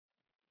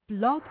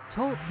Blog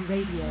Talk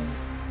Radio.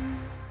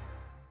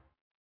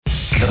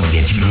 Coming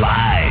at you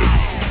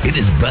live. It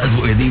is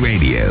BuzzWorthy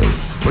Radio,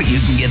 where you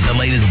can get the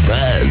latest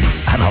buzz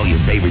on all your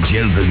favorite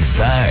shows and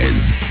stars.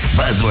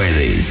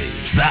 BuzzWorthy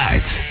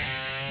starts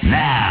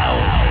now.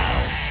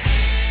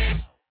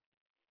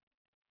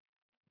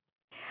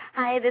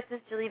 Hi, this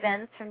is Julie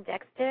Benz from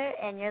Dexter,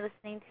 and you're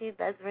listening to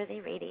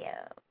BuzzWorthy Radio.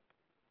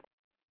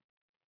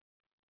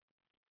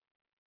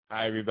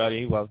 Hi,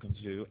 everybody. Welcome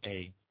to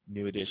a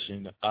new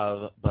edition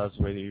of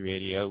BuzzWorthy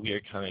Radio. We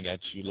are coming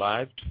at you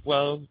live,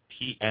 12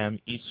 p.m.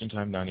 Eastern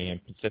Time, 9 a.m.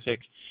 Pacific.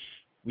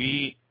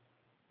 We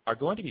are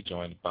going to be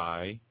joined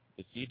by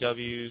the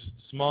CW's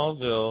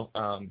Smallville.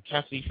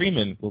 Cassidy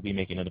Freeman will be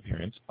making an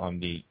appearance on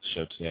the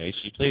show today.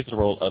 She plays the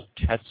role of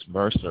Tess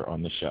Mercer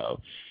on the show,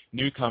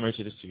 newcomer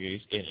to the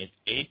series in its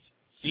 8th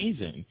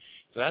season.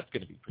 So that's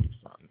going to be pretty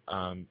fun.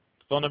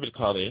 Phone number to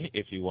call in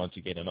if you want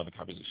to get another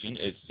conversation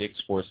is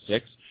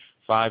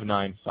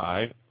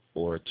 646-595-4228,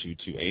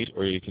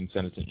 or you can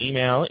send us an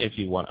email if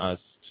you want us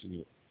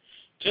to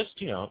just,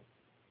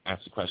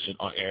 ask a question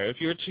on air. If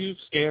you're too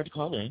scared to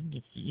call in,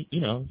 if you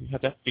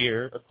have that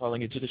fear of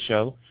calling into the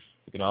show,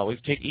 you can always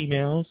take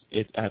emails.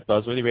 It's at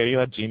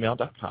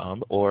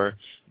buzzworthyradio@gmail.com or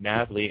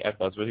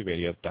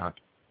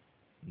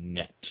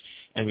navly@buzzworthyradio.net.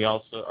 And we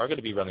also are going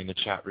to be running the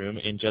chat room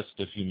in just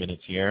a few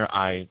minutes here.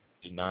 I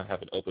did not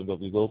have it open, but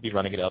we will be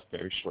running it up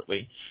very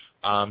shortly.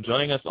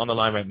 Joining us on the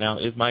line right now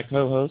is my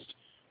co-host,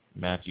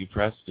 Matthew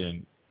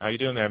Preston. How you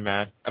doing there,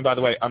 Matt? And by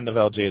the way, I'm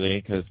Novell J.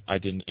 Lee because I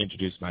didn't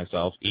introduce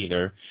myself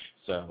either.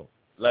 So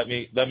let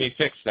me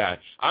fix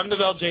that. I'm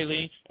Novell J.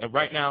 Lee, and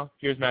right now,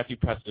 here's Matthew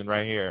Preston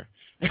right here.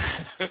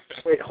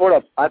 Wait, hold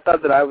up. I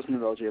thought that I was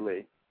Novell J.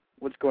 Lee.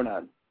 What's going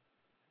on?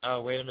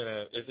 Oh, wait a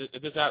minute. Is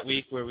this that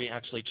week where we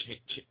actually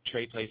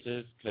trade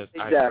places? Because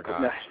exactly.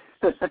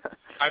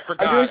 I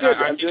forgot. I'm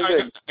doing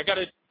good. I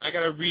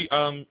gotta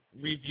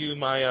review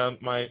my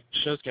my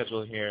show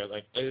schedule here.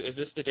 Like, is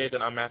this the day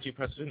that I'm Matthew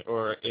Preston,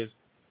 or is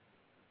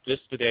this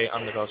the day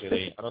I'm Novell J.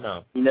 Lee? I don't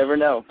know. You never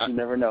know. You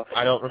never know.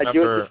 I don't remember. I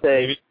do have to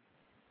say,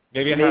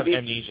 maybe I have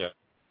amnesia.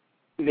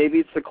 Maybe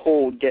it's the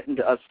cold getting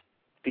to us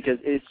because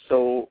it's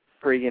so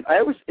friggin'.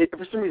 For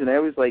some reason, I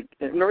always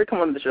whenever I come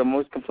on the show, I'm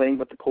always complaining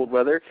about the cold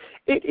weather.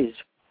 It is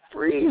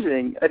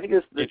freezing. I think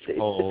it's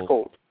cold. It's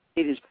cold.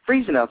 It is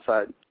freezing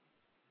outside.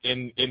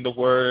 In the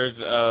words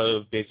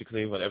of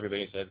basically what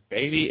everybody says,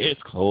 baby,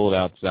 it's cold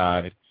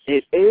outside.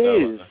 It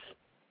is.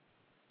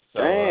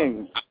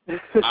 Dang.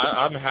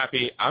 I'm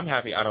happy. I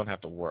don't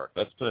have to work.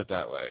 Let's put it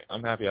that way.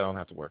 I'm happy I don't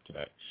have to work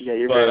today. Yeah,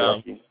 you're very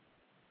lucky.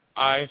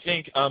 I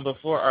think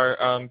before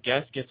our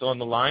guest gets on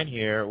the line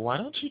here, why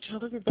don't you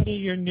tell everybody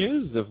your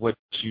news of what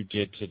you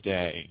did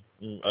today?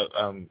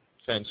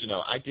 Since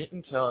I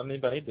didn't tell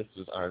anybody, this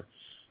was our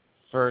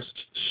first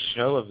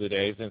show of the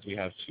day since we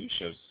have 2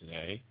 shows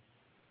today.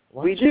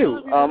 We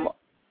do.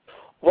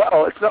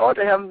 Well, it's not like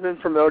I haven't been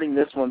promoting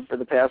this one for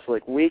the past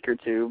week or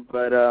two,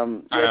 but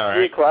it's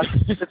 3 o'clock.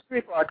 It's 3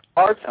 o'clock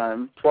our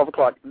time, 12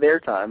 o'clock their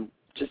time.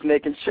 Just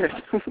making sure.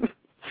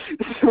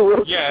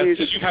 Yeah,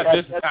 because you had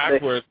this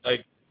backwards,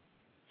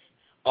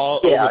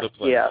 all over the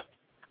place. Yeah.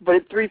 But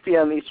at 3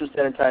 p.m. Eastern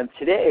Standard Time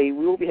today,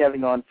 we will be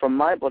having on from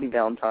My Bloody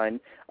Valentine,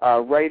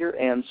 writer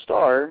and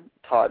star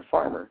Todd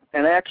Farmer,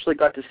 and I actually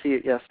got to see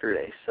it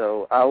yesterday,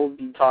 so I will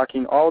be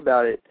talking all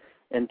about it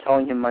and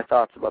telling him my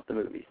thoughts about the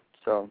movie.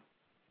 So.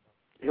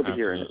 He'll be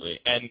hearing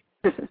it.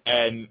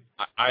 And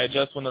I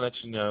just want to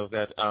let you know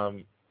that,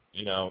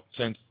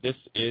 since this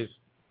is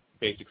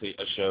basically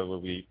a show where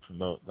we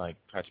promote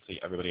practically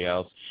everybody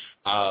else,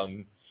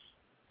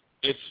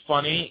 it's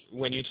funny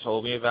when you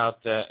told me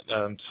about that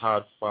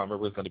Todd Farmer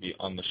was going to be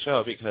on the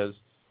show, because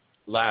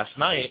last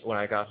night when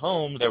I got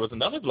home, there was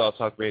another Blog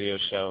Talk Radio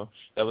show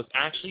that was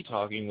actually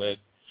talking with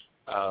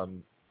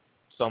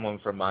someone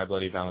from My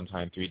Bloody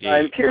Valentine 3D.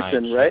 Brian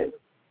Pearson, right?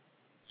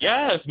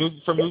 Yes,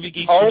 from Movie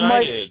Geeks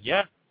United.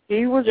 Yeah.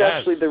 He was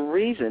actually the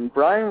reason.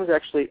 Brian was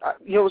actually,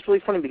 it was really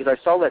funny because I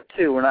saw that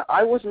too, and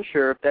I wasn't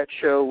sure if that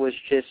show was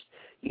just,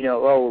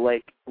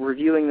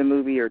 reviewing the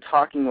movie or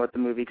talking about the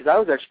movie, because I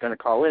was actually going to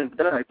call in, but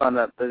then I found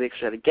out that they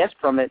actually had a guest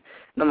from it,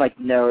 and I'm like,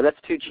 no, that's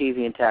too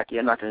cheesy and tacky.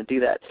 I'm not going to do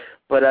that.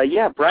 But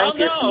Brian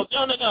Pearson.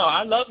 No.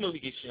 I love Movie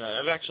Geeks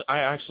United. I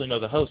actually know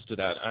the host of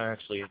that. I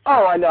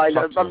know.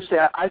 I'm just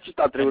saying, I just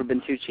thought that it would have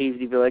been too cheesy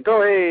to be like,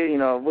 oh, hey,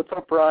 what's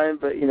up, Brian?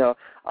 But, no.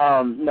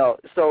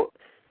 So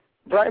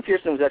Brian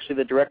Pearson was actually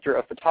the director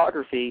of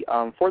photography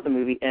for the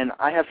movie, and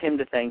I have him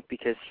to thank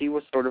because he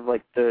was sort of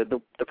like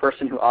the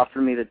person who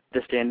offered me the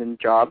stand-in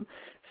job.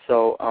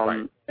 So,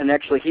 and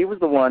actually he was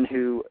the one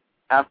who,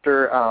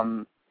 after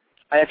I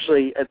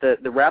actually, at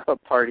the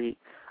wrap-up party,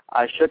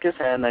 I shook his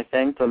hand, I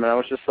thanked him, and I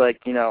was just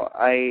like,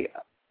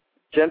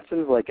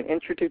 Jensen's like an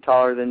inch or 2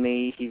 taller than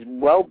me. He's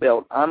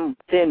well-built. I'm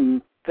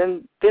thin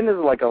as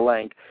like a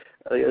lank,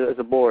 as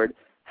a board.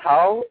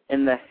 How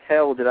in the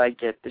hell did I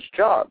get this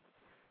job?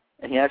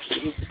 And he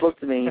just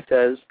looked at me and he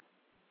says,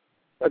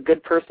 a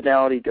good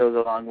personality goes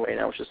a long way, and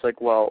I was just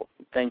like, well,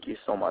 thank you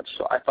so much.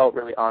 So I felt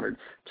really honored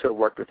to have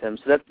worked with him.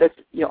 So that's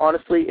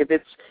honestly,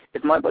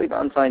 if my Buddy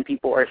Valentine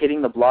people are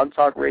hitting the Blog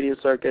Talk radio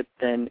circuit,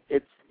 then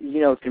it's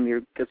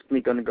it's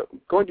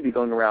going to be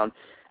going around,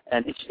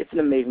 and it's an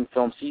amazing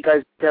film. So you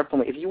guys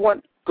definitely, if you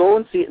want, go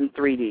and see it in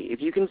 3D.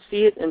 If you can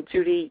see it in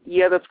 2D,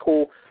 yeah, that's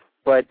cool,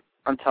 but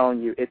I'm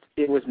telling you,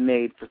 it was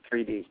made for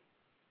 3D.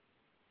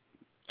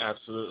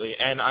 Absolutely.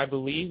 And I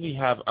believe we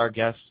have our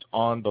guest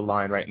on the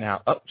line right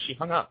now. Oh, she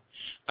hung up.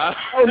 Oh,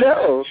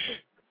 no.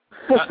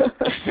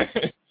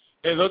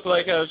 It looked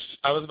like I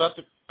was about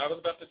to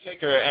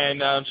take her,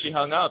 and she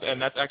hung up, and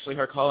that's actually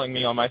her calling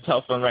me on my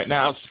cell phone right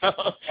now. So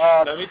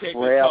let me take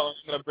this call.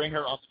 I'm going to bring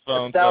her off the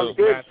phone. That sounds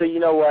good. So you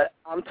know what?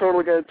 I'm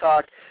totally going to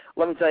talk.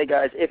 Let me tell you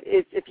guys,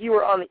 if you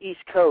are on the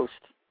East Coast,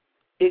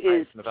 it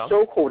is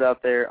so cold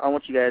out there. I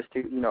want you guys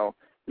to,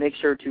 make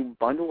sure to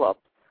bundle up.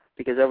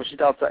 Because I was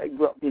just outside.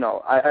 Well,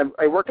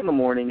 I work in the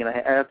morning, and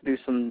I have to do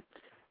some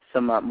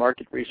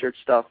market research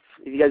stuff.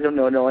 If you guys don't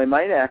know, I'm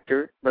an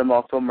actor, but I'm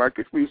also a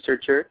market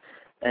researcher.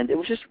 And it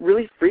was just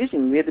really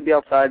freezing. We had to be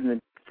outside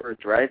for a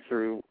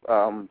drive-through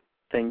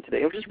thing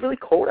today. It was just really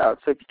cold out.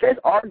 So if you guys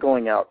are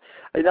going out,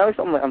 I'm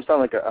sounding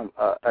like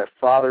a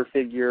father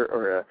figure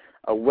or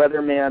a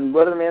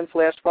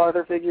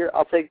weatherman/father figure.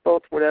 I'll take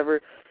both,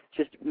 whatever.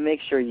 Just make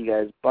sure you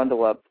guys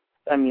bundle up.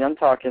 I mean, I'm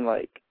talking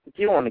like,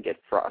 you don't want to get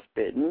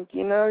frostbitten,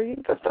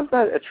 that's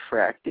not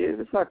attractive.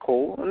 It's not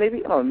cool. Maybe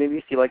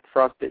you see like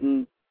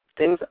frostbitten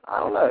things. I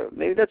don't know.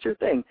 Maybe that's your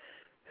thing.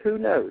 Who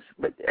knows?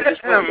 But I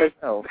just want you guys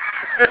to know.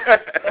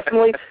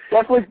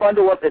 definitely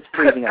bundle up. It's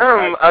freezing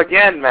out.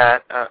 Again,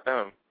 Matt.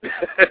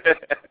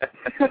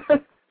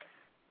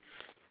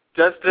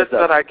 Just so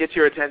that I get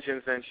your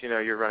attention, since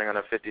you're running on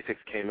a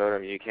 56K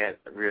modem, you can't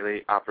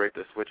really operate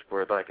the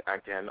switchboard like I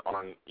can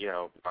on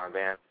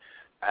band.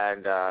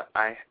 And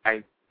I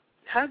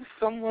have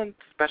someone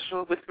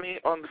special with me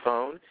on the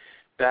phone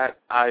that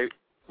I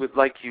would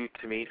like you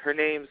to meet. Her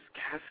name's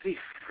Cassidy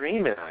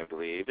Freeman, I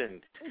believe,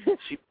 and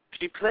she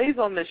plays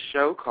on this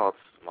show called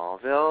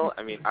Smallville.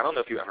 I mean, I don't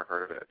know if you ever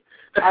heard of it.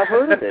 I've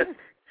heard of it.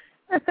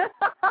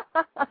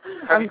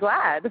 I'm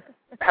glad.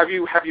 Have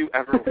you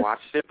ever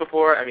watched it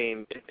before? I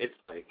mean, it's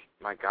like,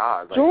 my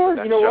God. Like, sure,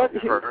 you know what?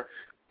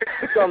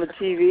 It's on the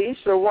TV,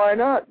 so why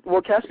not?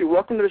 Well, Cassidy,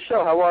 welcome to the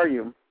show. How are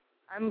you?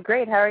 I'm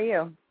great. How are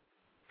you?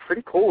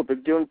 Pretty cool. They're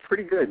doing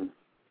pretty good.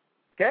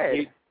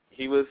 Good.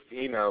 He was,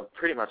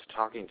 pretty much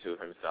talking to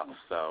himself,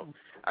 so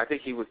I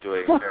think he was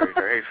doing very,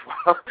 very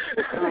well.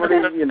 Are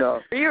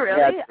you really?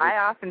 Yeah, I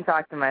often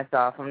talk to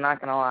myself. I'm not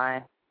going to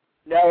lie.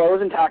 No, I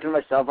wasn't talking to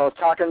myself. I was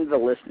talking to the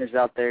listeners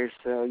out there,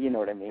 so you know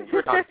what I mean. You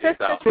were talking to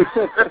yourself.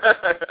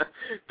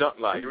 Don't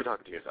lie. You were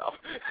talking to yourself.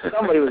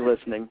 Somebody was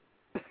listening.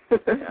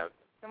 Yeah.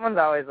 Someone's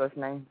always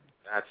listening.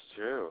 That's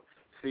true.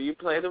 So you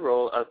play the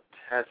role of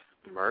Tess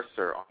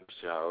Mercer on the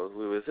show,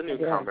 who is a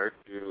newcomer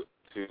to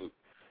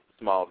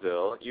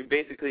Smallville. You've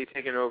basically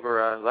taken over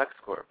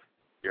LuthorCorp,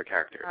 your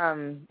character.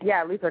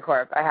 Yeah,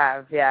 LuthorCorp. I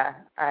have. Yeah,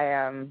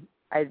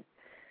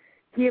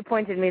 he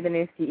appointed me the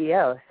new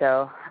CEO,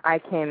 so I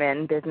came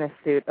in, business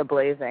suit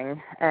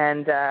ablazing,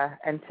 and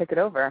took it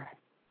over.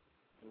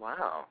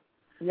 Wow.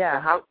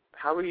 Yeah. So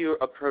how were you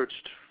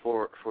approached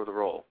for the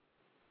role?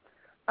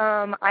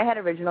 I had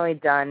originally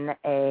done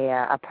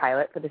a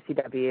pilot for the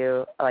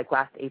CW like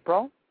last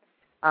April,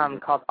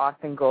 called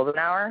Austin Golden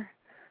Hour,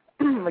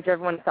 which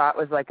everyone thought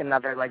was like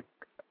another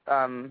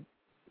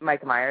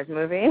Mike Myers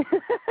movie.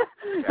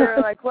 They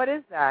were like, "What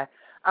is that?"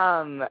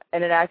 And it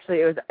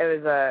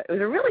was a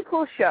really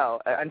cool show.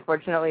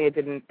 Unfortunately, it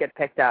didn't get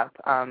picked up.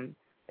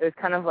 It was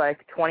kind of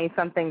like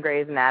 20-something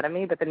Grey's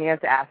Anatomy, but then you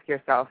have to ask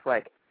yourself,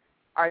 like,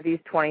 are these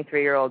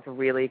 23-year-olds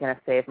really going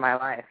to save my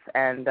life?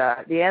 And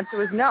the answer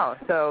was no.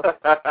 So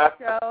the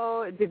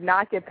show did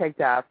not get picked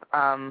up,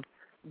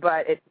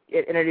 but it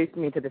introduced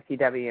me to the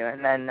CW.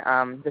 And then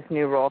this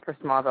new role for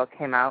Smallville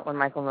came out when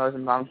Michael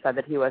Rosenbaum said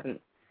that he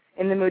wasn't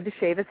in the mood to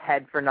shave his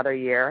head for another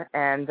year.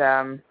 And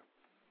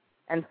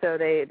so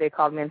they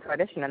called me into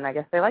audition, and I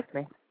guess they liked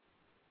me.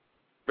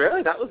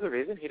 Really? That was the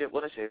reason? He didn't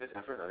want to shave his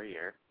head for another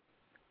year?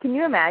 Can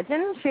you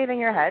imagine shaving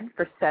your head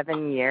for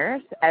 7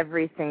 years,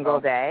 every single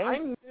day? I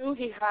knew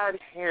he had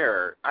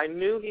hair.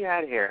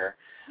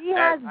 He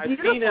has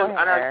beautiful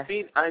hair.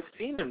 I've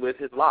seen him with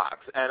his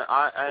locks, and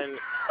I've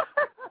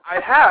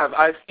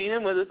seen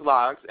him with his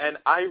locks, and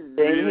I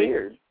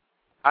really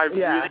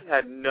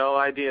had no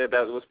idea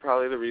that was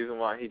probably the reason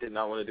why he did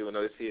not want to do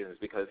another season,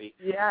 because he's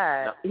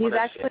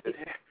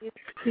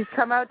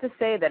come out to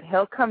say that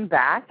he'll come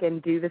back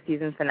and do the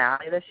season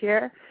finale this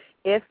year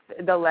if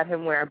they'll let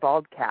him wear a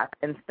bald cap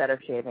instead of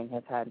shaving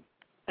his head.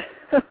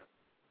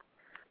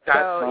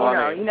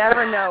 Funny. You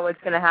never know what's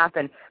going to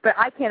happen. But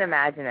I can't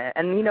imagine it.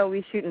 And,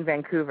 we shoot in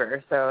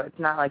Vancouver, so it's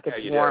not like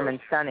it's warm and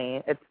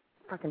sunny. It's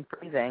fucking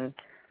freezing.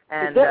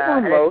 And, is that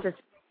where most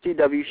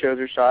CW shows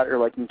are shot, or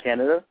like in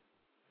Canada?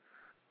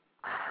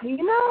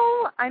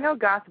 I know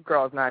Gossip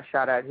Girl is not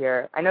shot out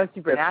here. I know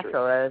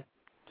Supernatural is.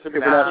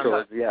 Supernatural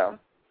is, yeah.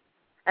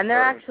 And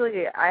they're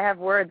actually, I have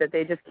word that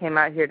they just came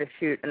out here to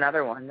shoot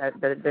another one.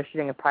 They're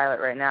shooting a pilot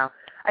right now.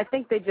 I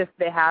think they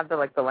have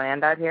the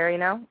land out here,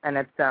 and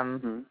it's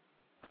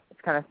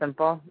it's kind of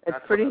simple. It's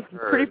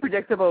pretty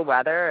predictable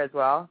weather as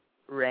well.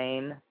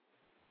 Rain.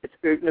 It's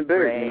good in the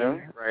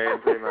bird,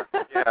 Right, pretty much.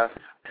 Yeah.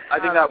 I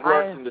think that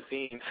works in the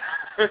scenes.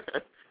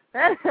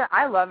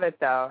 I love it,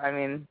 though. I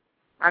mean,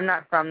 I'm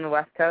not from the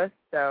West Coast,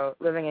 so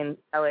living in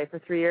L.A. for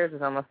 3 years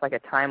was almost like a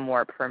time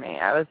warp for me.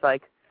 I was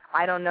like,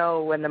 I don't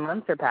know when the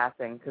months are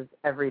passing because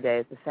every day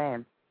is the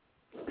same.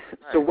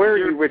 So where are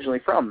you originally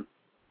from?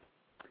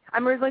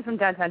 I'm originally from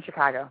downtown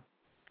Chicago.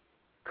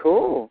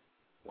 Cool.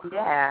 Wow.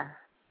 Yeah.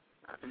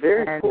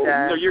 Very cool.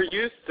 So you're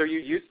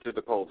used to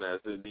the coldness.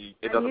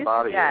 It doesn't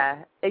bother you.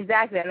 Yeah,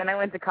 exactly. And then I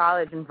went to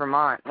college in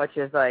Vermont, which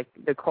is like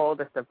the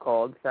coldest of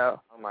cold. So.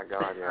 Oh my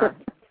God! Yeah.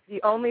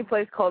 The only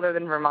place colder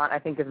than Vermont, I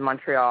think, is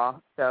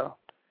Montreal. So.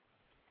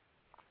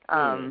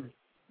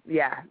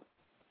 Yeah.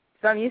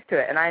 So I'm used to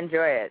it and I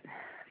enjoy it,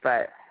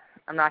 but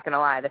I'm not gonna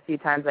lie. The few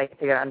times I get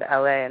to go down to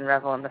LA and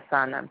revel in the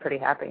sun, I'm pretty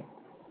happy.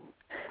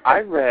 I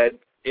read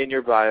in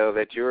your bio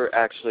that you were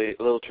actually,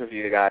 a little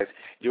trivia, guys.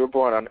 You were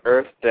born on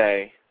Earth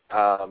Day.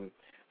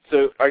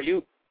 So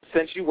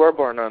since you were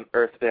born on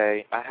Earth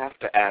Day, I have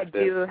to ask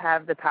this. I do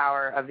have the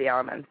power of the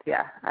elements,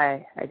 yeah,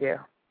 I do.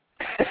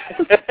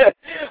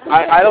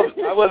 I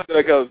wasn't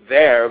going to go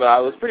there, but I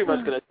was pretty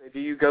much going to say, do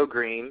you go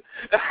green?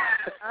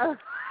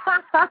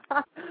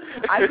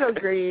 I go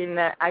green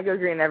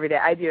every day.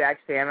 I do,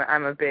 actually.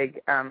 I'm a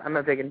big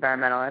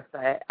environmentalist.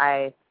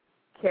 I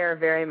care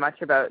very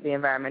much about the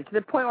environment to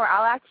the point where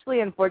I'll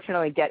actually,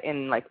 unfortunately, get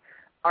in like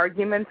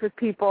arguments with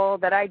people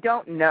that I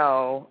don't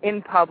know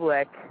in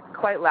public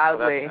quite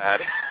loudly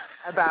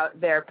about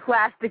their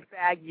plastic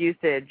bag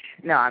usage.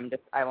 No,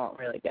 I won't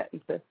really get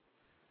into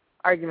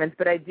arguments,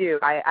 but I do.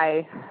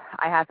 I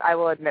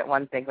will admit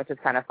one thing, which is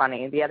kind of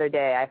funny. The other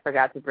day, I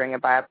forgot to bring a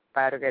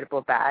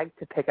biodegradable bag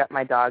to pick up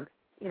my dog's,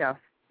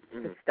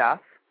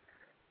 stuff,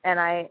 and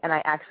I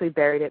actually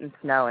buried it in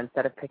snow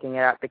instead of picking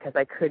it up because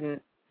I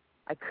couldn't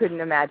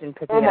imagine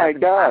picking it up in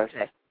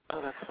plastic.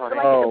 Oh, that's funny.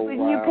 But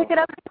when you pick it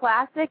up in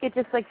plastic, it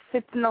just like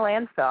sits in the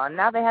landfill. And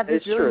now they have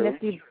these really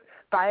nifty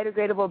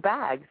biodegradable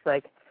bags.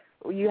 Like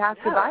you have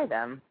to buy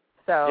them.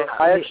 So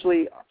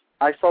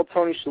I saw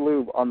Tony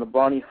Shalhoub on the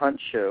Bonnie Hunt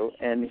show,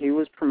 and he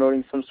was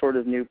promoting some sort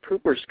of new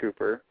pooper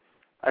scooper.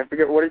 I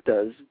forget what it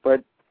does,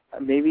 but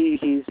maybe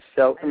he's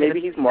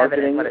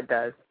marketing what it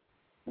does.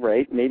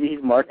 Right? Maybe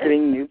he's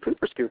marketing new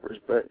pooper scoopers,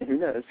 but who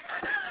knows?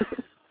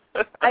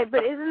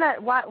 But isn't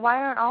that why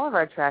aren't all of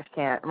our trash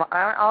bags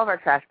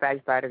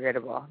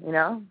biodegradable?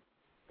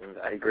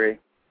 I agree.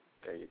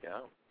 There you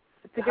go.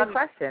 It's a good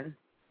question.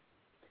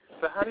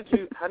 So how did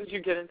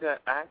you get into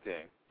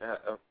acting?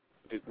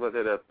 Was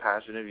it a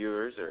passion of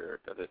yours, or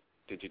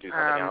did you do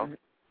something else?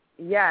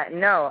 Yeah,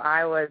 no,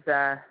 I was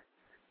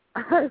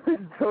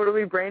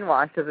totally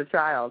brainwashed as a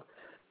child,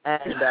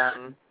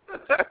 and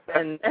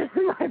and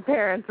my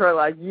parents were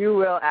like, "You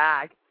will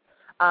act."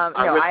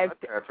 My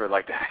parents were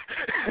like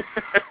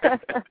that.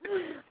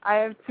 I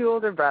have two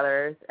older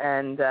brothers,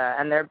 and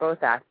they're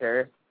both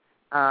actors.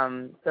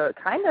 So it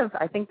kind of,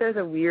 I think there's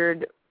a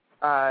weird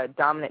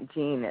dominant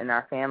gene in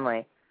our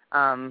family.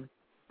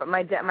 But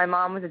my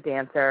mom was a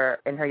dancer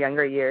in her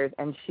younger years,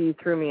 and she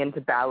threw me into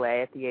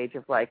ballet at the age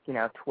of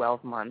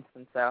 12 months.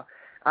 And so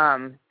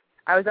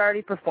I was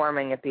already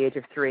performing at the age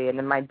of 3. And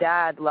then my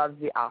dad loves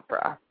the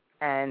opera,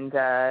 and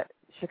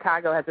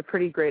Chicago has a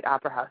pretty great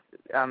opera house,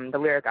 the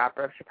Lyric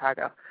Opera of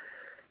Chicago.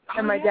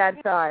 And my dad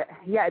saw it.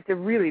 Yeah, it's a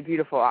really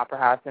beautiful opera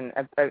house and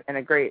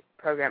a great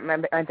program.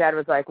 My dad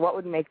was like, what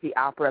would make the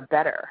opera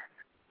better?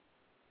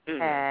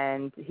 Mm-hmm.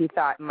 And he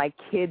thought, my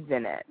kid's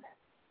in it.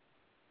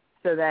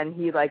 So then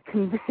he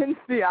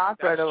convinced the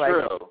opera to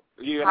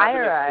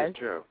hire us. That's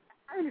true.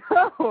 I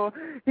know.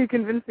 He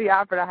convinced the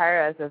opera to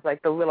hire us as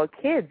the little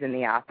kids in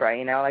the opera,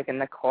 in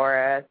the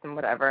chorus and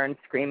whatever, and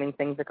screaming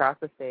things across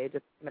the stage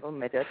as little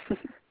midgets.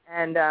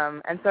 And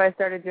so I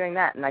started doing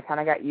that, and I kind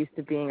of got used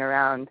to being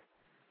around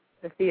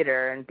the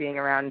theater and being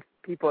around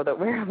people that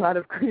wear a lot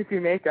of creepy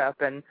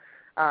makeup, and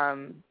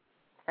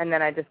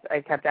then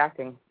I kept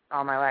acting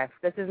all my life.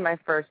 This is my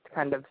first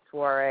kind of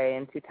soiree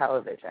into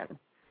television.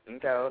 Okay.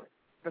 So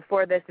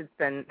before this, it's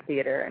been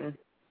theater and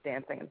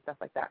dancing and stuff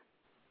like that.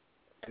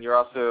 And you're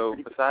also,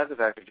 besides the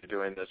fact that you're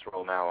doing this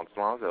role now on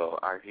Smallville,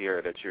 I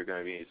hear that you're going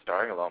to be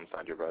starring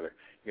alongside your brother.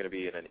 You're going to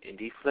be in an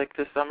indie flick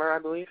this summer, I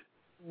believe?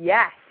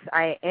 Yes,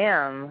 I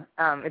am.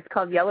 It's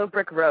called Yellow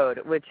Brick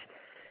Road, which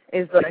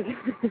is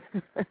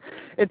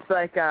it's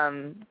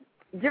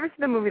did you ever see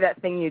the movie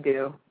That Thing You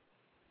Do?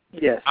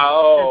 Yes.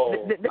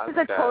 Oh. This is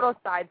a total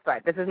side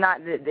spot.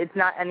 It's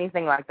not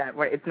anything like that.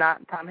 It's not,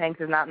 Tom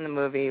Hanks is not in the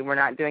movie. We're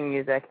not doing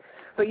music.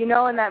 But in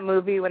that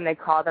movie when they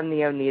call them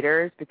the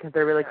Oneaters because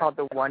they're really called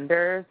the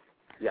Wonders?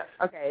 Yes.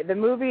 Okay, the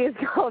movie is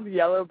called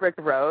Yellow Brick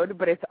Road,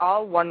 but it's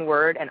all one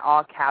word and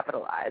all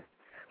capitalized.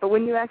 But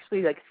when you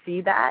actually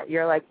see that,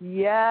 you're like,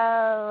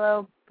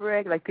 yellow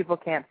brick, people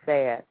can't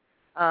say it.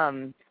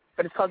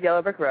 But it's called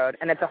Yellow Brick Road,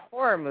 and it's a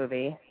horror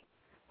movie.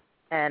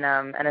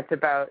 and it's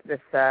about this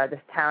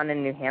town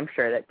in New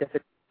Hampshire that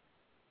disappeared.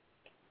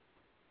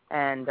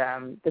 And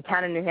the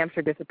town in New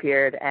Hampshire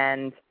disappeared,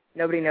 and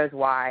nobody knows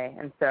why.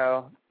 And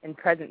so, in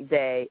present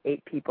day,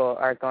 8 people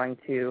are going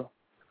to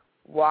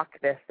walk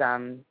this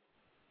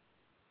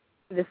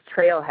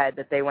trailhead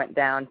that they went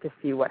down to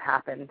see what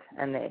happened,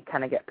 and they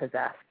kind of get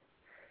possessed.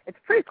 It's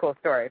a pretty cool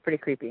story, pretty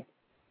creepy.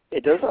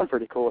 It does sound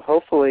pretty cool.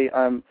 Hopefully,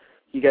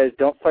 you guys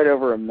don't fight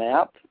over a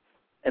map,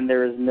 and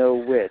there is no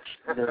witch.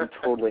 Then I'm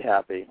totally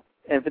happy.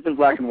 And if it's in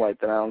black and white,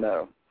 then I don't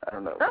know.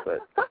 But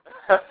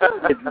if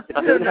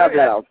it doesn't have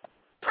that, I'll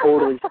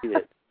totally see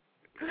it.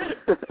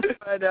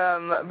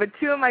 But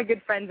 2 of my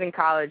good friends in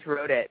college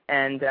wrote it,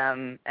 and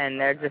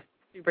they're just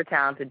super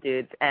talented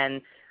dudes.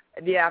 And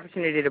the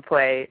opportunity to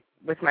play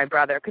with my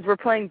brother, because we're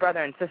playing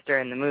brother and sister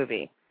in the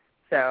movie,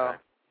 so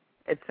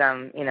it's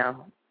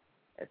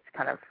it's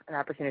kind of an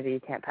opportunity you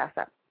can't pass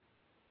up.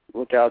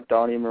 Look out,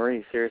 Donnie and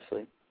Marie,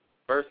 seriously.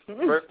 First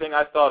thing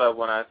I thought of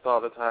when I saw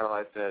the title,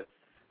 I said,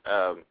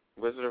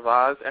 Wizard of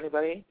Oz,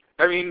 anybody?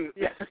 I mean...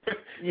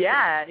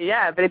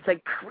 yeah, but it's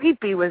like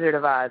creepy Wizard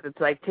of Oz.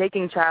 It's like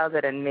taking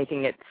childhood and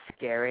making it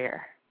scarier.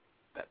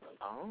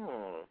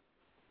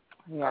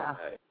 Yeah.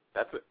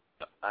 Okay.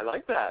 I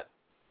like that.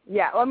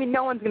 Yeah, well, I mean,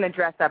 no one's going to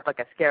dress up like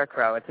a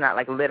scarecrow. It's not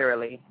like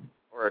literally.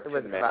 Or a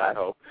Tin Man, I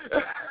hope.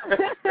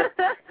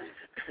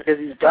 Because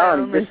he's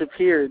gone,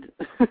 disappeared.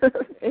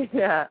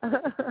 Yeah.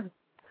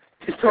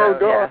 He's totally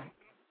gone.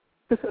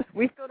 Yeah.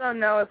 We still don't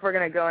know if we're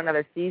going to go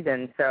another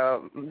season,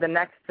 so the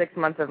next 6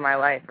 months of my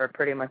life are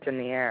pretty much in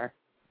the air.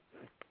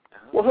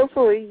 Well,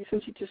 hopefully,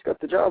 since you just got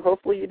the job,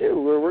 hopefully you do.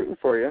 We're rooting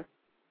for you.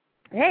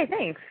 Hey,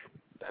 thanks.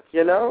 That's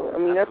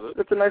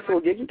a nice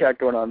little gig you got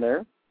going on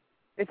there.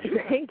 It's a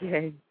great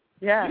gig.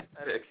 Yeah.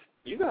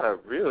 You got a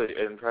really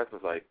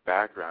impressive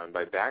background.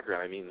 By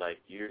background, I mean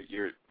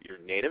you're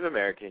Native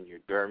American, you're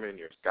German,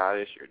 you're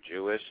Scottish, you're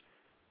Jewish,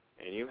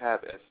 and you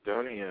have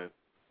Estonian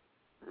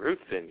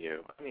roots in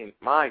you. I mean,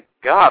 my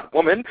God,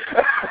 woman.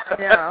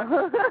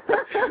 Yeah.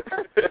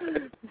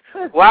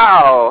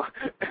 Wow.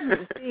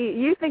 See,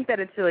 you think that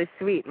it's really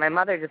sweet. My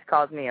mother just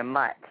calls me a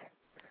mutt.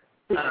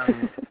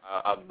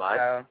 A mutt?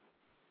 So,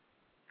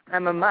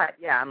 I'm a mutt.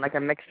 Yeah, I'm like a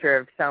mixture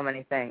of so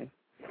many things.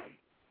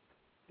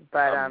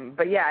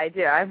 But yeah, I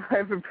do. I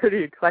have a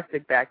pretty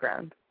eclectic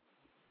background.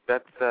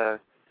 That's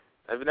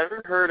I've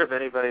never heard of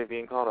anybody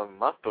being called a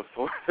mutt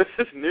before. This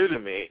is new to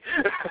me.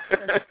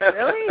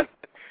 Really?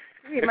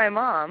 Meet my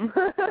mom.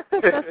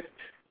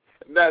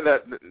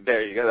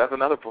 There you go. That's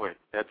another point.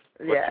 That's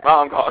what your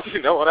mom calls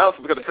you. No one else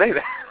is going to say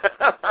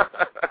that.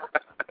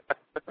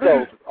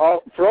 So,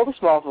 for all the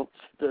Smallville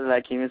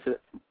that came, it's a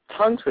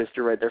tongue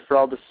twister right there. For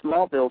all the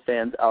Smallville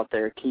fans out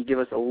there, can you give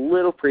us a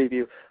little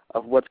preview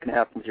of what's going to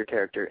happen with your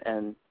character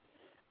and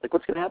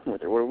what's going to happen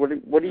with her?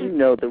 What do you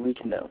know that we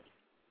can know?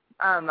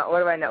 What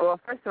do I know? Well,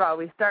 first of all,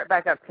 we start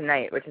back up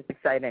tonight, which is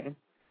exciting.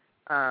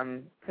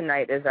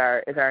 Tonight is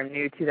our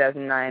new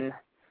 2009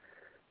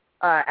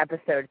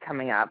 episode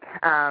coming up,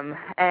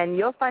 and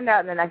you'll find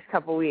out in the next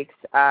couple weeks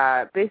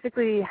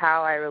basically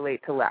how I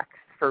relate to Lex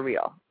for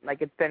real.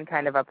 It's been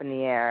kind of up in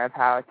the air of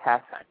how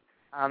Tess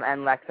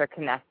and Lex are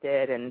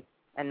connected,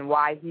 and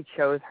why he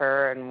chose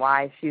her, and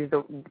why she's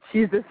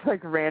this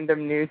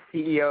random new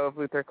CEO of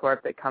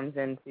LuthorCorp that comes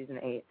in season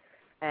 8.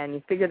 And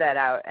you figure that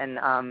out, and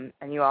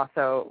you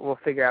also will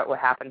figure out what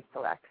happens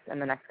to Lex in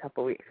the next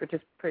couple weeks, which is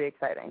pretty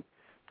exciting,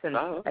 since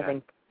I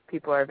think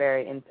people are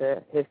very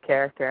into his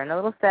character and a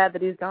little sad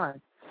that he's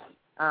gone.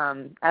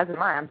 As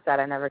am I. I'm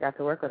sad I never got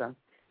to work with him.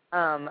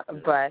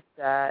 But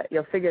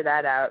you'll figure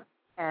that out.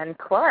 And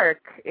Clark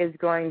is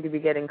going to be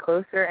getting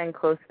closer and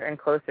closer and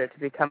closer to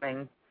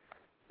becoming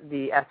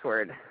the S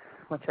word,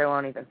 which I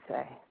won't even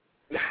say.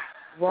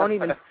 Won't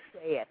even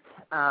say it.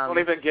 Won't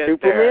even get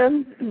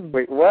Superman? there.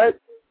 Wait, what?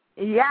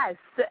 Yes,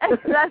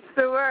 that's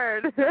the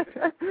word.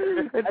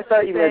 I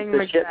thought you meant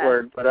the shit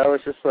word, but I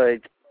was just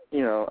like,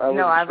 No,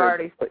 I've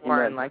already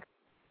sworn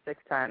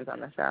 6 times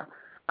on the show.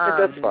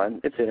 That's fun.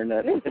 It's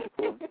internet. It's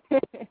cool.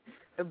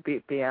 It'll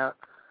beat me out.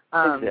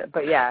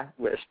 But yeah.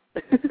 Wish.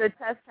 So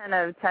Tess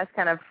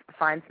kind of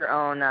finds her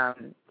own.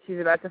 She's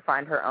about to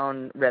find her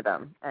own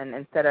rhythm, and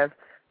instead of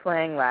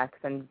playing Lex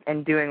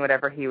and doing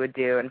whatever he would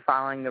do and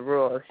following the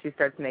rules, she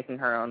starts making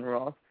her own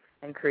rules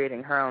and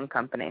creating her own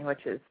company,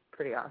 which is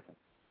pretty awesome.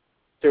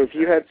 So if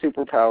you had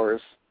superpowers,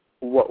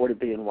 what would it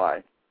be and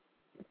why?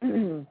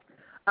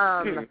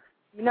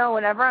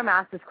 Whenever I'm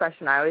asked this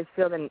question, I always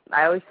feel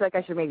like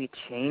I should maybe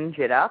change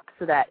it up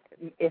so that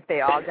if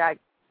they all got,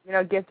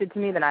 gifted to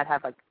me, then I'd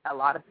have a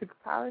lot of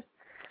superpowers.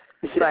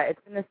 But it's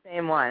in the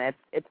same one.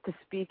 It's to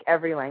speak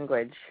every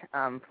language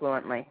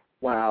fluently.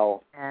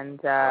 Wow.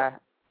 And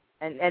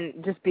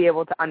just be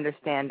able to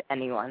understand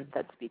anyone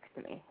that speaks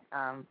to me.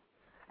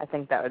 I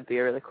think that would be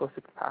a really cool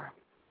superpower.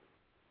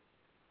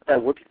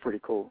 That would be pretty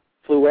cool.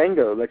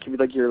 Fluengo, that could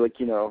be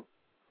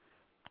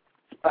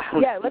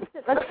Yeah, let's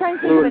try and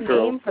think of a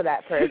name for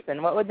that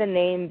person. What would the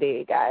name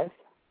be, guys?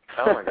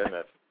 Oh my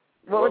goodness.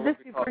 What would the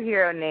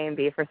superhero name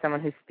be for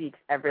someone who speaks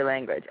every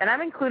language? And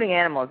I'm including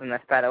animals in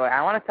this, by the way.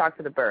 I want to talk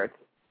to the birds.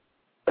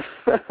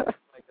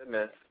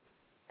 Goodness.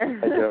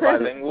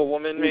 Bilingual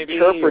woman, maybe?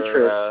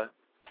 Interpretress.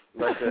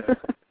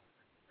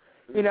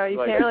 You know, you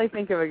can't really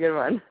think of a good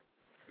one.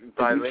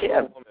 Bilingual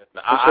woman.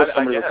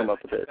 I guess come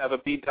up with it. Have a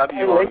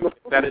BW on,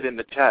 set it in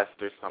the chest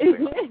or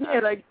something. Yeah,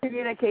 like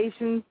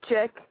communication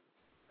chick.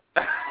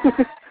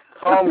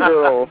 Calm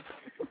girl.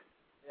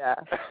 Yeah.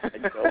 I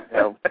don't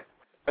know.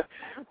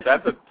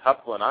 That's a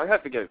tough one. I'll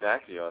have to get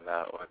back to you on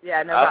that one.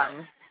 Yeah, no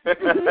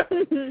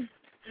problem.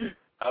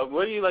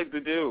 What do you like to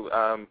do?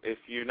 If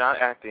you're not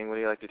acting, what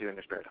do you like to do in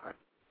your spare time?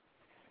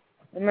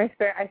 In my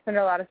I spend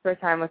a lot of spare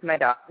time with my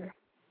dog,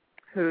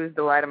 who's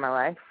the light of my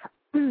life.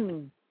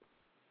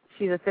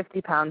 She's a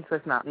 50-pound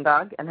Swiss Mountain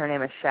Dog, and her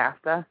name is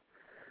Shasta,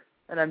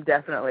 and I'm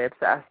definitely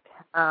obsessed.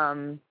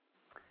 And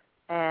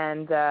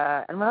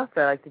what else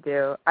do I like to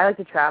do? I like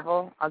to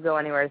travel. I'll go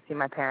anywhere to see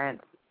my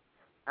parents.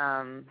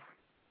 I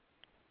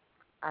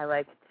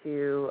like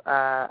to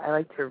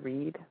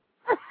read.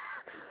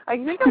 I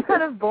think I'm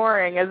kind of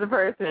boring as a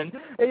person.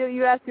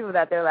 You ask people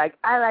that, they're like,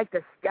 I like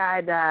to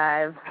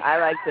skydive. I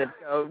like to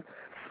go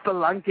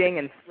spelunking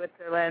in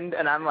Switzerland.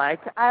 And I'm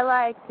like, I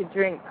like to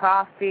drink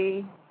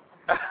coffee.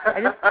 I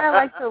just kind of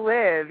like to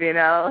live, you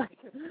know.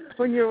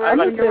 When you're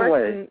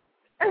working,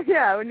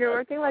 when you're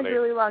working like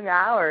really long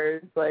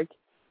hours, like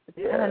it's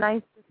kind of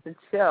nice just to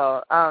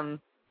chill.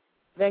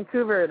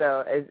 Vancouver,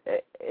 though, is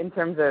in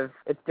terms of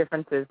its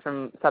differences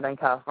from Southern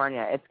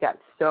California, it's got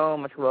so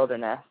much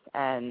wilderness,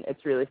 and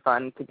it's really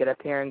fun to get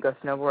up here and go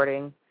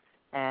snowboarding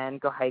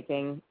and go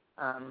hiking.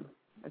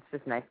 It's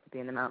just nice to be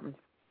in the mountains.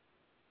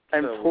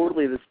 I'm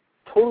totally the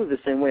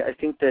same way. I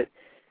think that,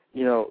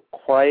 you know,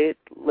 quiet,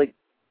 like,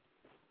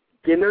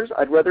 dinners,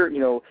 I'd rather, you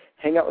know,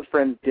 hang out with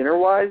friends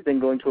dinner-wise than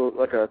going to,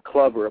 like, a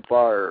club or a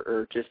bar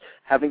or just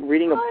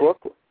reading a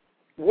book.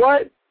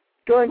 What?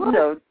 Going, you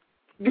know,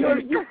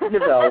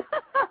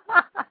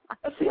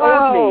 that's the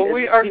old me.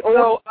 We are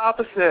so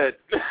opposite.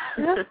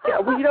 Yeah,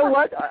 well, you know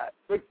what?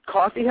 Like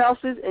coffee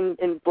houses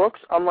and books,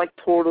 I'm like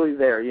totally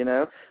there, you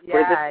know? Yeah,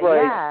 but if it's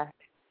like,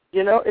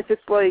 you know, if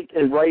it's like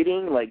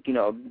writing, like, you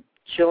know,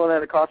 chilling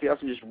at a coffee house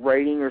and just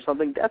writing or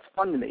something, that's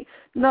fun to me.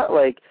 Not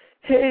like,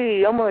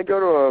 hey, I'm going to go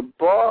to a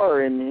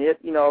bar and hit,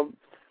 you know,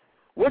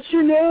 what's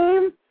your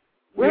name?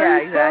 Where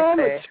are you from?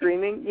 Like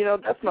screaming, you know,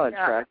 that's not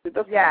attractive.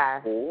 That's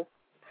not cool.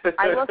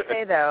 I will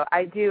say though,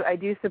 I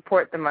do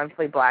support the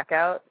monthly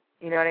blackout.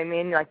 You know what I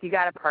mean? Like you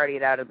got to party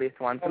it out at least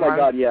once a month. Oh my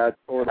God, yeah.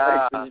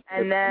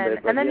 And then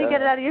you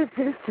get it out of your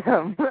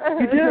system.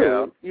 You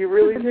do. You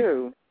really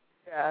do.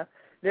 Yeah.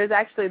 There's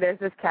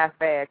this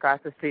cafe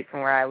across the street from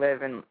where I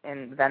live in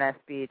Venice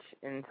Beach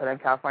in Southern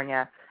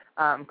California,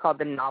 called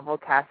the Novel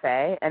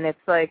Cafe, and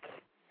it's like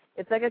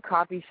a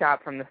coffee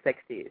shop from the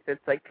 60s.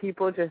 It's like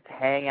people just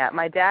hang out.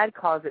 My dad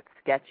calls it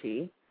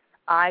sketchy.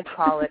 I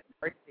call it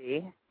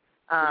artsy.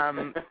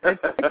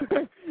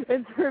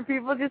 It's for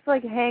people just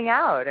like hang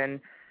out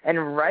and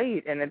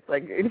write, and it's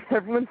like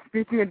everyone's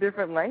speaking a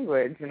different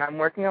language, and I'm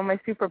working on my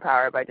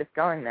superpower by just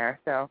going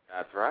there. So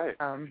that's right.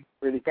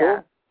 Really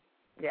cool.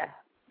 Yeah.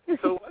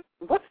 So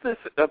what's this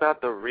about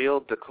the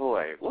real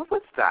decoy?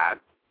 What's that?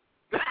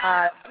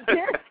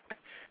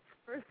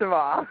 First of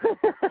all,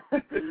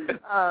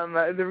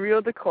 the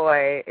Real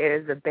Decoy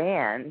is a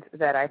band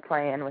that I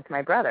play in with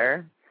my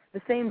brother.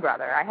 The same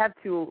brother. I have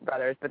two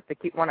brothers, but the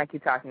one I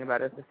keep talking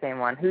about is the same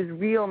one, whose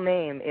real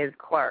name is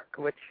Clark,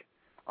 which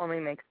only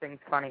makes things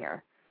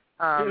funnier.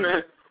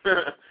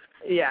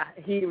 Yeah,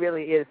 he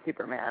really is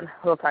Superman.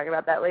 We'll talk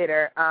about that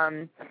later.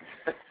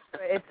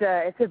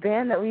 It's a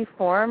band that we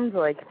formed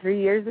like 3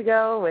 years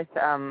ago with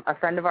a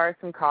friend of ours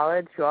from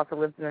college who also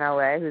lives in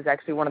L.A., who's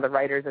actually one of the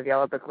writers of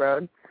Yellow Brick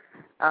Road.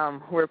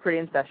 We're a pretty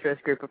incestuous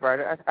group of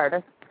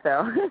artists,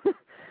 so...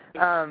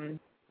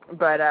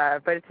 But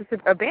it's just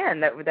a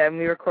band that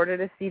we recorded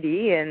a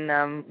CD,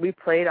 and we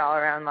played all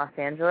around Los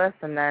Angeles,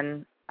 and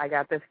then I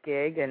got this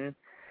gig, and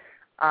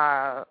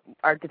our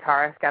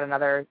guitarist got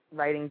another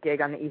writing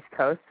gig on the East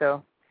Coast,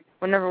 so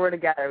whenever we're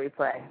together we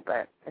play,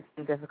 but it's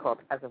been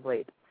difficult as of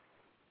late.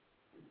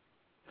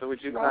 So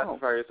would you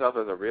classify yourself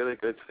as a really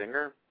good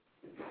singer?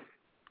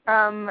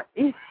 Yeah,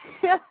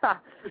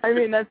 I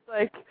mean, that's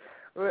like...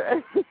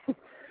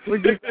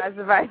 Would you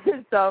classify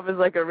yourself as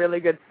like a really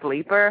good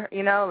sleeper?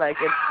 You know, like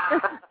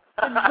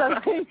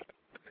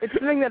it's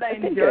something that I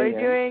enjoy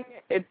doing.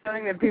 It's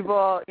something that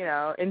people, you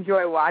know,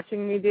 enjoy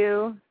watching me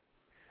do.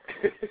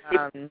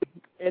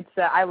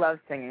 I love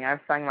singing.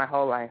 I've sung my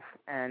whole life,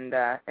 and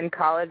in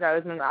college I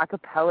was in an a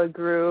cappella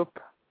group.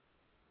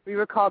 We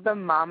were called the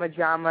Mama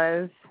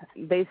Jamas.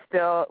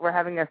 We're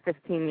having a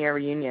 15-year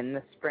reunion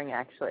this spring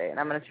actually, and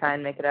I'm gonna try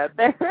and make it out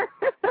there.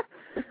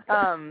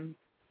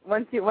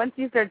 Once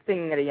you start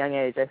singing at a young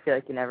age, I feel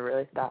like you never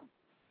really stop.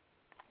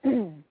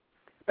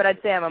 But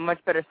I'd say I'm a much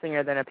better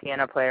singer than a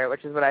piano player,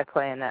 which is what I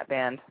play in that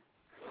band.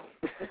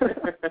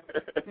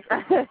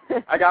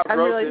 I got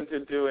roped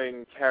into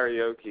doing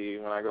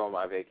karaoke when I go on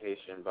my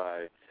vacation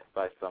by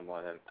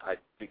someone, and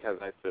because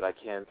I said I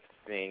can't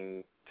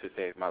sing to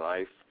save my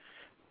life.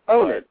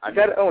 Own it. You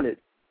gotta own it.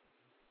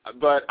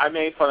 But I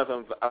made fun of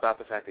him about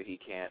the fact that he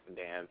can't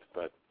dance,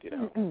 but you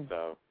know,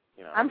 so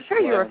you know. I'm sure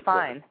you were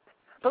fine.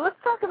 But let's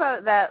talk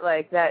about that,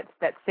 like, that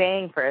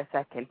saying for a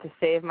second, to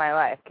save my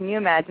life. Can you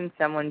imagine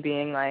someone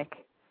being like,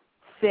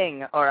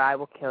 sing or I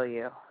will kill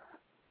you?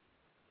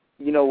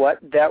 You know what?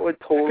 That would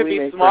totally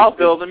make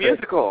Smallville the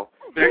musical.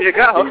 There you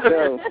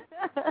go.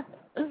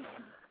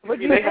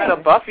 They had a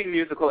Buffy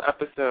musical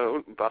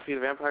episode, Buffy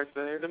the Vampire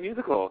Slayer the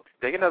musical.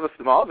 They can have a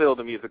Smallville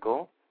the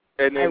musical,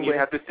 and then you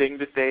have to sing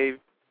to save.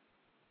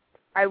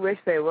 I wish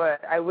they would.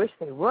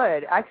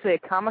 Actually,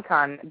 at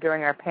Comic-Con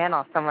during our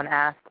panel, someone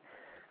asked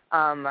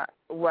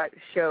what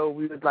show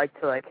we would like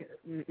to like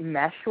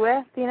mesh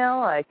with, you know,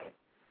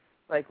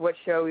 like what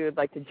show we would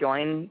like to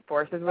join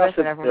forces with,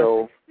 and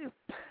everyone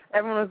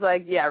was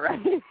like, yeah,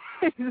 right,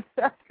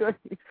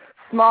 exactly.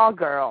 Small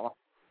Girl.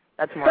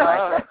 That's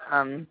more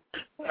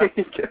like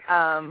it.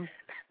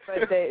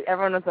 But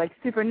everyone was like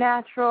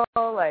Supernatural,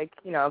 like,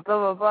 you know,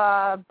 blah blah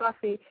blah,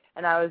 Buffy,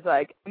 and I was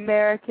like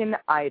American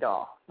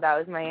Idol. That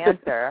was my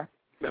answer.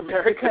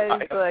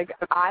 Because like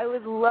I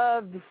would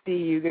love to see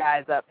you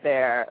guys up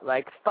there,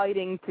 like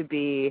fighting to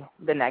be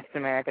the next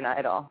American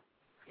Idol.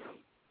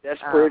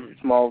 Desperate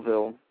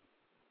Smallville.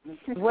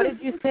 What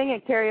did you sing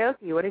at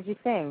karaoke? What did you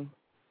sing?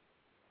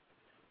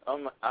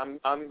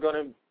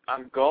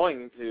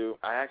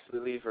 I actually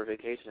leave for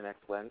vacation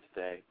next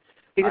Wednesday.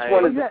 He just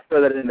wanted to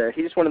throw that in there.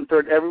 He just wanted to throw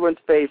it in everyone's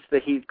face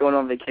that he's going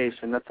on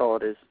vacation. That's all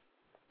it is.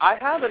 I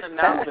have an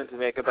announcement to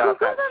make about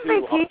that, too.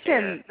 Who goes on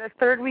vacation the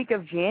third week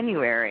of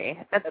January?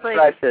 That's like, what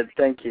I said.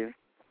 Thank you.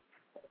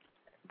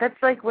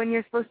 That's like when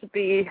you're supposed to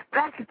be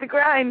back at the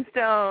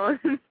grindstone.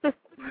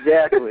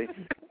 Exactly.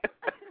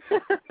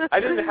 I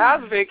didn't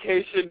have a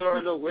vacation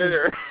during the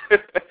winter.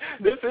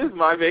 This is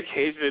my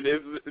vacation.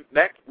 It's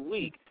next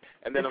week.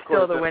 And then, of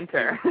course, still the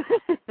winter.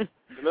 The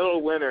middle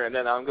of winter, and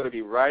then I'm going to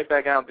be right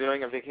back out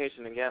doing a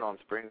vacation again on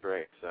spring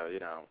break. So, you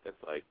know, it's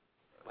like,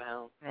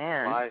 well,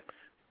 why?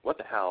 What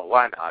the hell?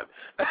 Why not?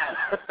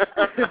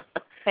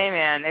 Hey,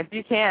 man, if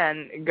you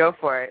can, go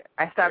for it.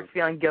 I stopped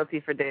feeling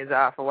guilty for days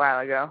off a while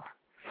ago.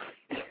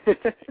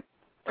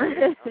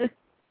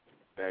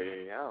 There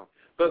you go.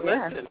 But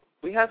listen,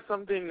 we have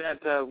something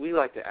that we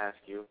like to ask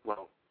you.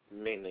 Well,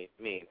 mainly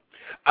me.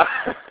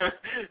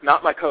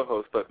 Not my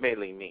co-host, but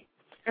mainly me.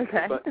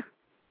 Okay. But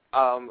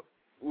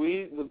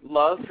we would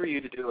love for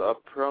you to do a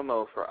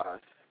promo for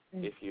us,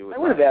 if you would. I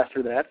would have asked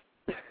for that.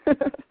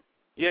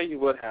 Yeah, you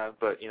would have,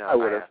 but, you know, I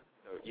would have.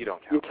 You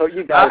don't count.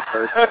 You got it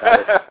first.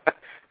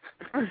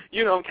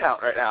 You don't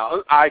count right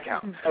now. I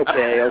count.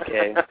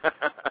 Okay.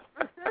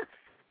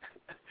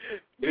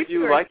 If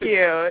you like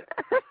to,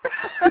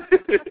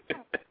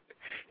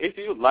 if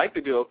you would like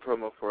to do a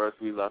promo for us,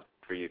 we'd love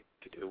for you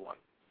to do one.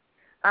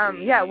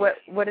 Yeah.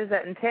 What does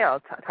that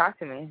entail? Talk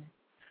to me.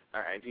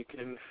 All right. You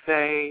can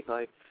say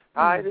like,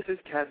 "Hi, this is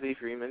Cassidy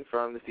Freeman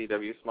from the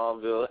CW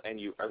Smallville, and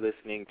you are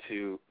listening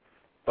to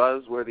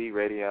BuzzWorthy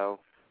Radio,"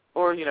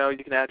 or you know,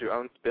 you can add your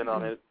own spin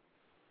on it.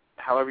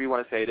 However you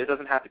want to say it. It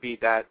doesn't have to be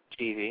that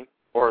cheesy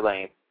or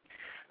lame.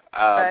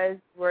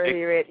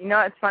 BuzzWorthy Radio. You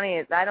know, it's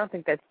funny. I don't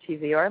think that's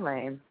cheesy or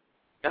lame.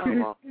 Oh,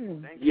 well,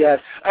 thank you.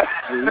 Yes.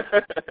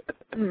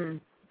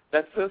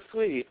 That's so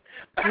sweet.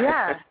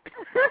 Yeah.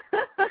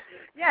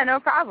 Yeah, no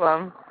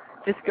problem.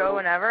 Just go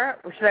whenever.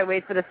 Or should I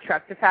wait for this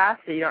truck to pass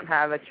so you don't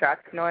have a truck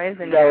noise?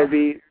 That would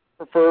be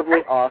preferably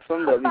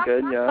awesome. That would be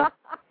good, yeah.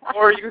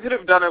 Or you could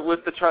have done it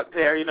with the truck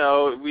there. You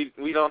know,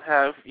 we don't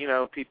have, you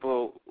know,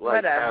 people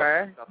like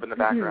stuff in the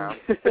background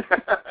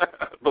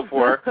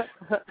before.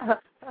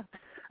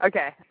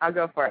 Okay, I'll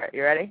go for it.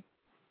 You ready?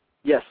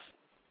 Yes.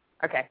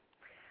 Okay.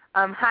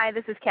 Hi,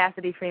 this is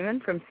Cassidy Freeman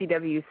from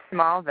CW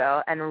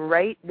Smallville, and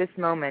right this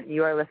moment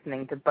you are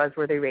listening to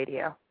BuzzWorthy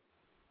Radio.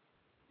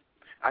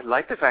 I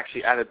like this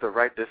actually added the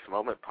right this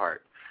moment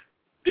part.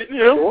 Didn't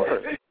you?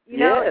 Sure. You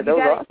know, that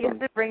was awesome. You have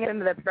to bring it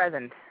into the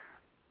present.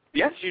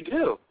 Yes, you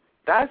do.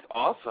 That's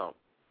awesome.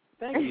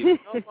 Thank you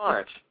so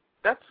much.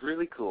 That's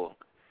really cool.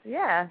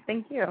 Yeah,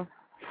 thank you.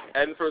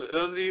 And for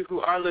those of you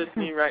who are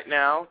listening right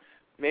now,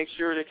 make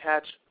sure to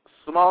catch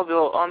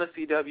Smallville on the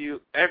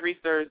CW every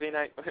Thursday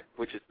night,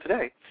 which is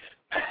today,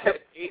 at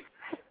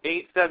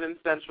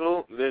 8/7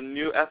 Central. The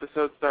new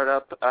episodes start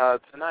up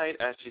tonight,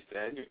 as she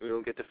said.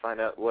 We'll get to find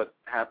out what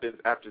happens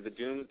after the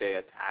Doomsday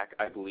attack,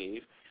 I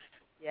believe,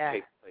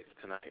 takes place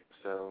tonight.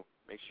 So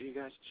make sure you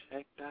guys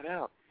check that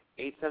out.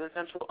 8/7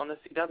 Central on the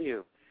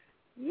CW.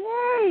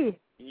 Yay!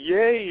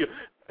 Yay!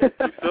 Thank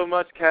you so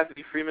much,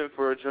 Cassidy Freeman,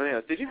 for joining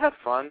us. Did you have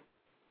fun?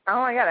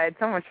 Oh, my God, I had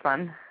so much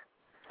fun.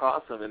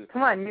 Awesome. And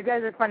come on, you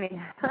guys are funny.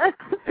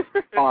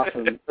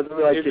 Awesome. That's what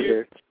we like to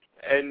hear.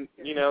 And,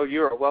 you know,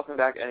 you are welcome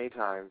back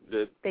anytime.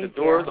 The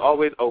door is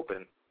always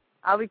open.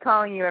 I'll be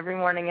calling you every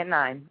morning at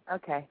 9.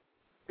 Okay.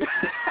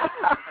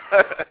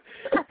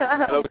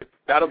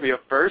 That'll be a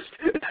first.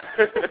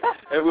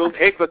 And we'll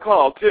take the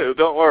call, too.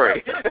 Don't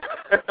worry.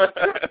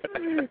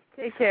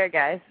 Take care,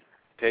 guys.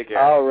 Take care.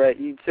 All right,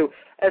 you too.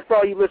 And for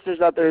all you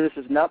listeners out there, this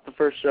is not the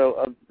first show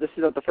of. This is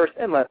not the first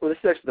and last. Well, this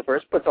is actually the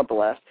first, but it's not the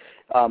last.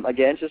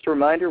 Again, just a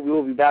reminder, we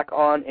will be back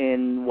on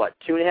in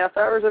 2.5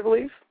 hours, I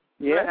believe.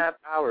 2.5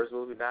 hours.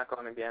 We'll be back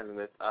on again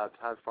with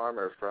Todd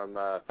Farmer from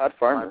Todd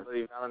Farmer.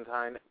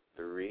 Valentine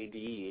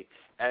 3D.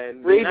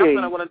 And 3D. the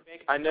announcement I want to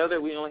make, I know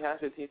that we only have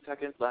 15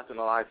 seconds left in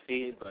the live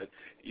feed, but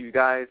you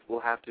guys will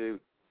have to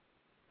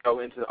go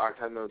into the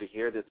archive mode to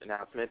hear this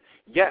announcement.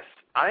 Yes,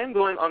 I am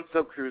going on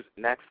Silk Cruise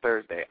next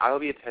Thursday. I will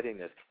be attending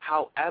this.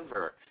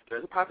 However,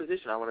 there's a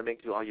proposition I want to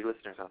make to all you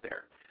listeners out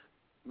there.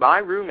 My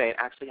roommate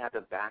actually had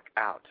to back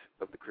out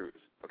of the cruise,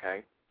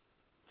 okay?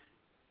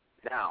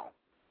 Now,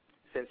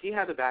 since he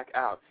had to back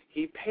out,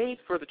 he paid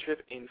for the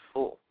trip in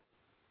full,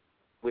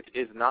 which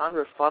is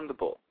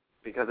non-refundable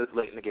because it's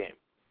late in the game.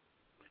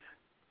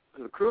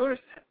 The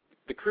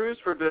cruise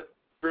for the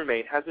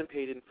roommate has been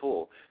paid in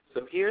full.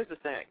 So here's the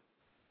thing.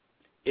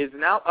 It's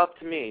now up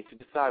to me to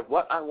decide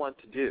what I want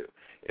to do.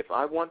 If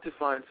I want to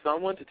find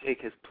someone to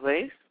take his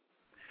place,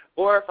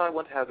 or if I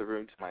want to have the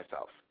room to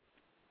myself.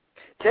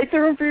 Take the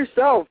room for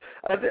yourself.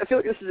 I feel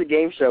like this is a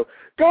game show.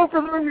 Go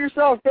for the room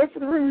yourself. Go for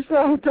the room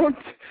yourself. Don't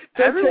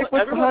take what's behind the door.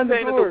 Everyone's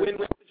saying it's a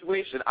win-win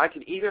situation. I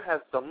can either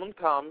have someone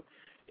come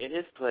in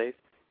his place,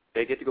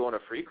 they get to go on a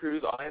free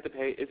cruise, all I have to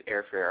pay is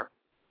airfare,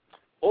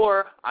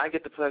 or I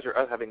get the pleasure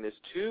of having this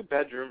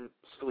 2-bedroom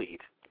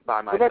suite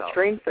by myself. What about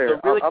train fare?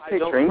 So really, I'll pay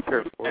train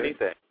fare for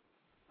anything.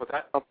 What's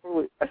that? I'll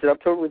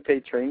totally pay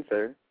train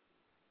fare.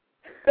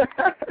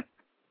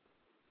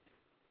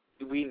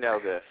 We know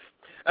this.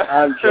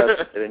 I'm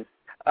just kidding.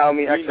 I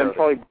mean,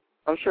 actually,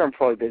 I'm sure I'm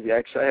probably busy.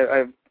 Actually, I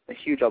have a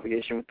huge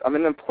obligation. I'm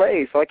in a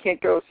play, so I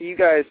can't go. So you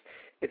guys,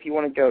 if you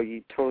want to go,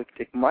 you totally can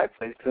take my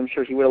place, because I'm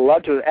sure he would have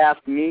loved to have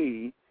asked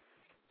me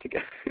to go.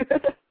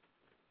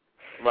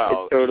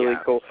 Well, it's totally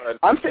cool.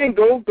 I'm saying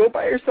go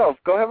by yourself.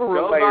 Go have a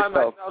room by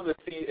yourself. Myself,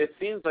 it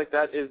seems like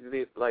that is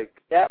the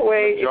that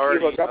way.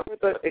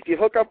 If you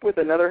hook up with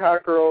another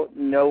hot girl,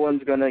 no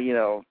one's gonna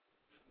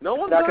No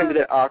one's not gonna be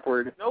that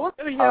awkward. No one's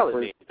gonna yell at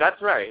me.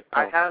 That's right.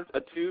 I have a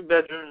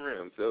 2-bedroom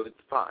room, so it's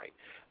fine.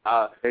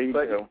 There you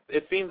go.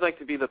 It seems like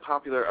to be the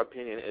popular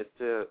opinion is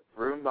to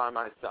room by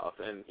myself,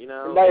 and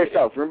room by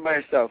yourself.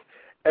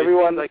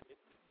 Everyone,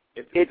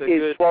 it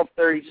is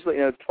 12:30. Just let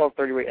you know, it's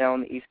 12:30 right now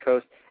on the East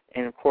Coast.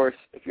 And of course,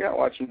 if you're not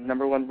watching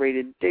 #1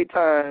 rated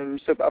daytime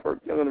soap opera,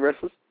 Young and the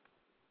Restless,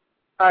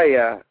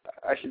 I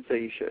should say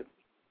you should.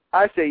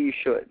 I say you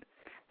should.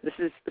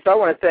 So I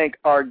want to thank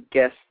our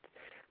guest,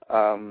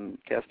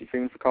 Cassidy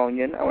Freeman, for calling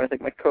in. I want to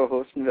thank my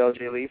co-host, Novelle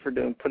J. Lee, for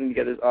putting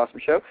together this awesome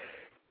show.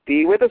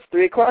 Be with us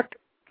 3 o'clock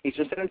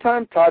Eastern Standard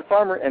Time. Todd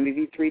Farmer,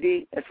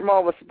 MBV3D, and from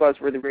all of us at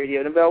BuzzWorthy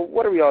Radio. Novelle,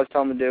 what do we always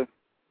tell them to do?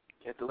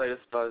 Get the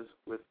latest buzz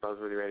with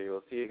BuzzWorthy Radio.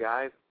 We'll see you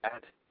guys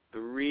at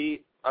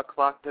 3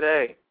 o'clock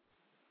today.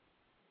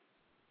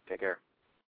 Take care.